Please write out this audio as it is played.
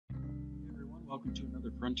Welcome to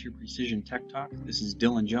another Frontier Precision Tech Talk. This is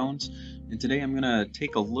Dylan Jones, and today I'm going to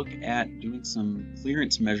take a look at doing some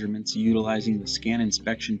clearance measurements utilizing the scan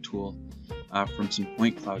inspection tool from some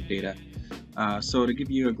point cloud data. So to give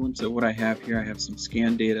you a glimpse of what I have here, I have some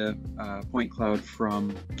scan data point cloud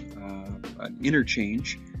from an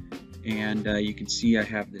interchange, and you can see I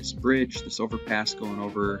have this bridge, this overpass going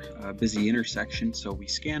over a busy intersection. So we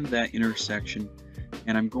scanned that intersection,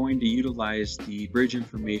 and I'm going to utilize the bridge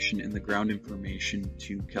information and the ground information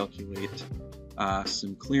to calculate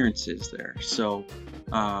some clearances there. So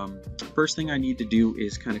first thing I need to do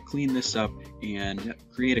is kind of clean this up and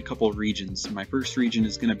create a couple of regions. My first region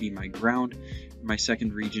is going to be my ground. My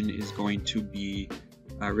second region is going to be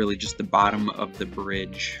really just the bottom of the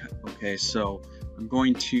bridge. Okay, so I'm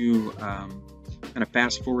going to kind of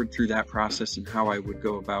fast forward through that process and how I would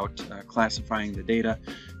go about classifying the data,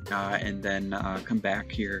 and then come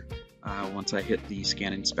back here once I hit the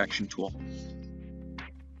scan inspection tool.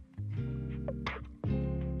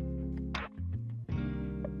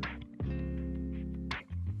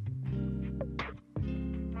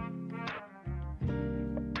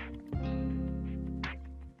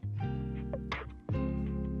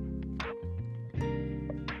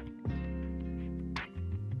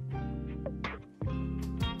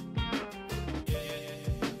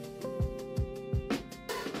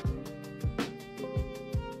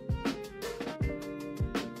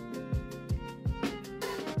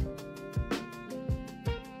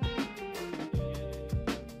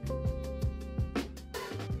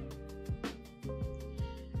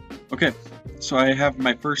 Okay, so I have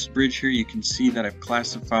my first bridge here. You can see that I've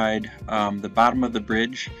classified the bottom of the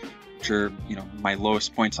bridge, which are my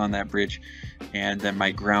lowest points on that bridge, and then my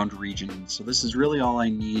ground region. So this is really all I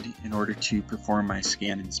need in order to perform my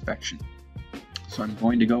scan inspection. So I'm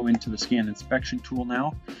going to go into the scan inspection tool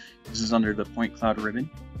now. This is under the point cloud ribbon.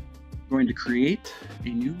 I'm going to create a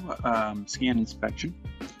new scan inspection.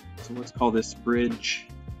 So let's call this bridge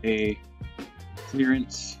a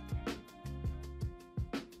clearance.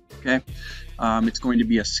 Okay, it's going to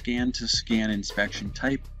be a scan-to-scan inspection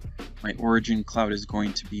type. My origin cloud is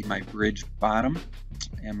going to be my bridge bottom,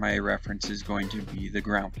 and my reference is going to be the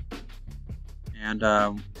ground.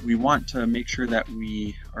 And we want to make sure that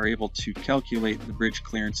we are able to calculate the bridge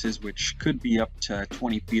clearances, which could be up to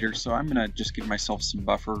 20 feet or so. I'm going to just give myself some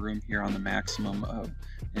buffer room here on the maximum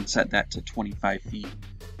and set that to 25 feet,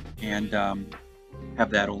 and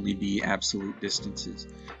have that only be absolute distances.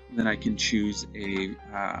 Then I can choose a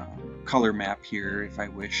color map here if I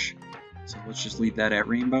wish. So let's just leave that at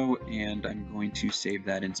rainbow, and I'm going to save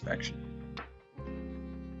that inspection.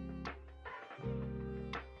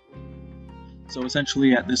 So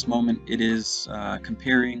essentially at this moment it is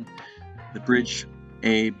comparing the bridge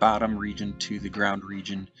A bottom region to the ground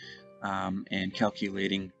region, and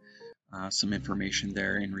calculating some information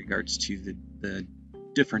there in regards to the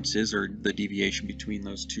differences or the deviation between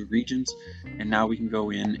those two regions. And now we can go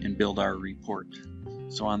in and build our report.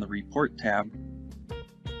 So on the report tab,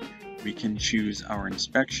 we can choose our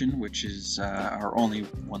inspection, which is our only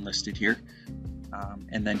one listed here,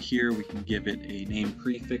 and then here we can give it a name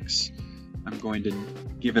prefix. I'm going to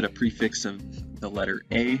give it a prefix of the letter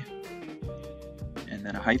A and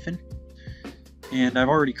then a hyphen. And I've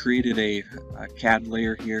already created a CAD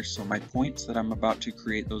layer here, so my points that I'm about to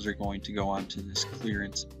create, those are going to go onto this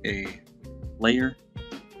clearance A layer.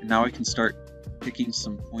 And now I can start picking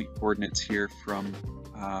some point coordinates here from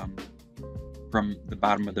the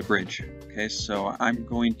bottom of the bridge. Okay, so I'm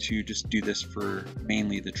going to just do this for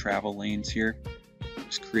mainly the travel lanes here,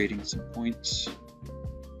 just creating some points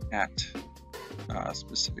at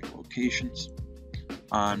specific locations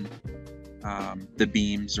on the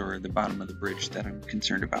beams or the bottom of the bridge that I'm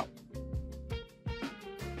concerned about.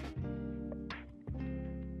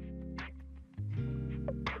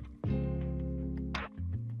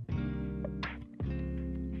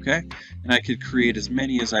 Okay, and I could create as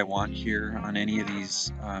many as I want here on any of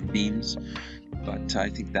these beams, but I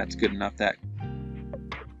think that's good enough. That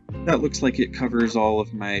looks like it covers all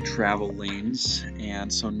of my travel lanes,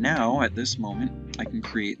 and so now at this moment I can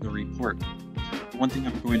create the report. One thing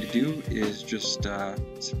I'm going to do is just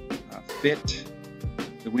fit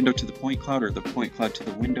the window to the point cloud, or the point cloud to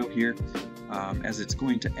the window here, as it's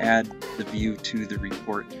going to add the view to the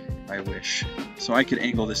report if I wish. So I could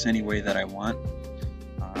angle this any way that I want.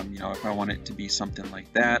 If I want it to be something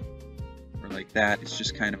like that or like that, it's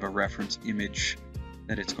just kind of a reference image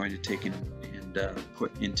that it's going to take and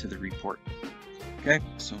put into the report. Okay,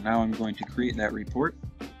 so now I'm going to create that report.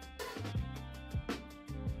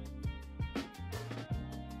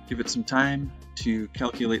 Give it some time to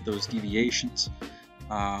calculate those deviations.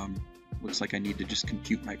 looks like I need to just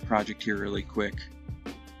compute my project here really quick.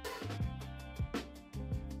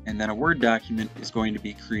 And then a Word document is going to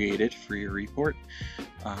be created for your report.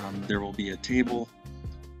 There will be a table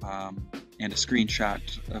and a screenshot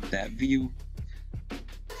of that view.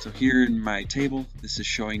 So here in my table, this is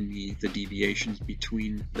showing me the deviations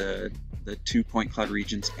between the 2 point cloud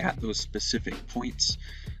regions at those specific points.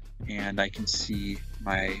 And I can see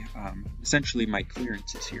my essentially my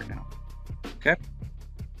clearances here now. Okay.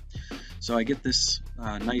 So I get this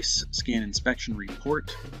nice scan inspection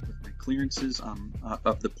report with my clearances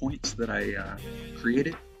of the points that I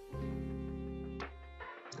created.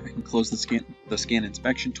 I can close the scan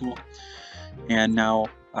inspection tool, and now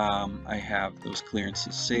I have those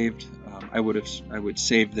clearances saved. I would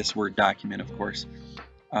save this Word document, of course.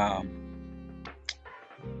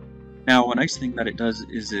 Now, a nice thing that it does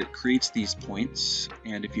is it creates these points,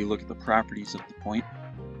 and if you look at the properties of the point,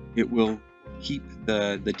 it will keep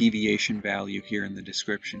the deviation value here in the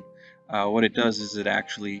description. What it does is it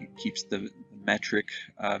actually keeps the metric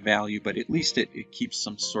value, but at least it keeps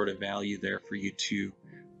some sort of value there for you to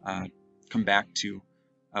come back to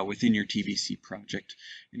within your TBC project.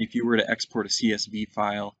 And if you were to export a CSV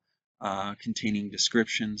file containing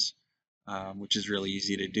descriptions, which is really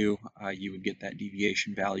easy to do, you would get that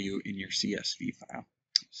deviation value in your CSV file.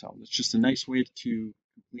 So it's just a nice way to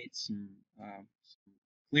complete some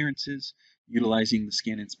clearances utilizing the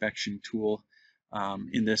scan inspection tool.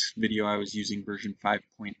 In this video, I was using version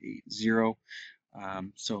 5.80.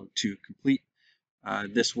 So to complete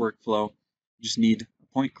this workflow, you just need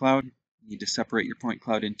a point cloud. You need to separate your point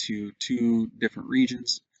cloud into 2 different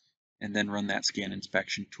regions and then run that scan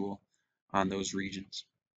inspection tool on those regions.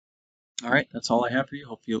 All right, that's all I have for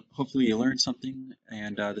you. Hopefully you learned something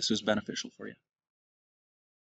and this was beneficial for you.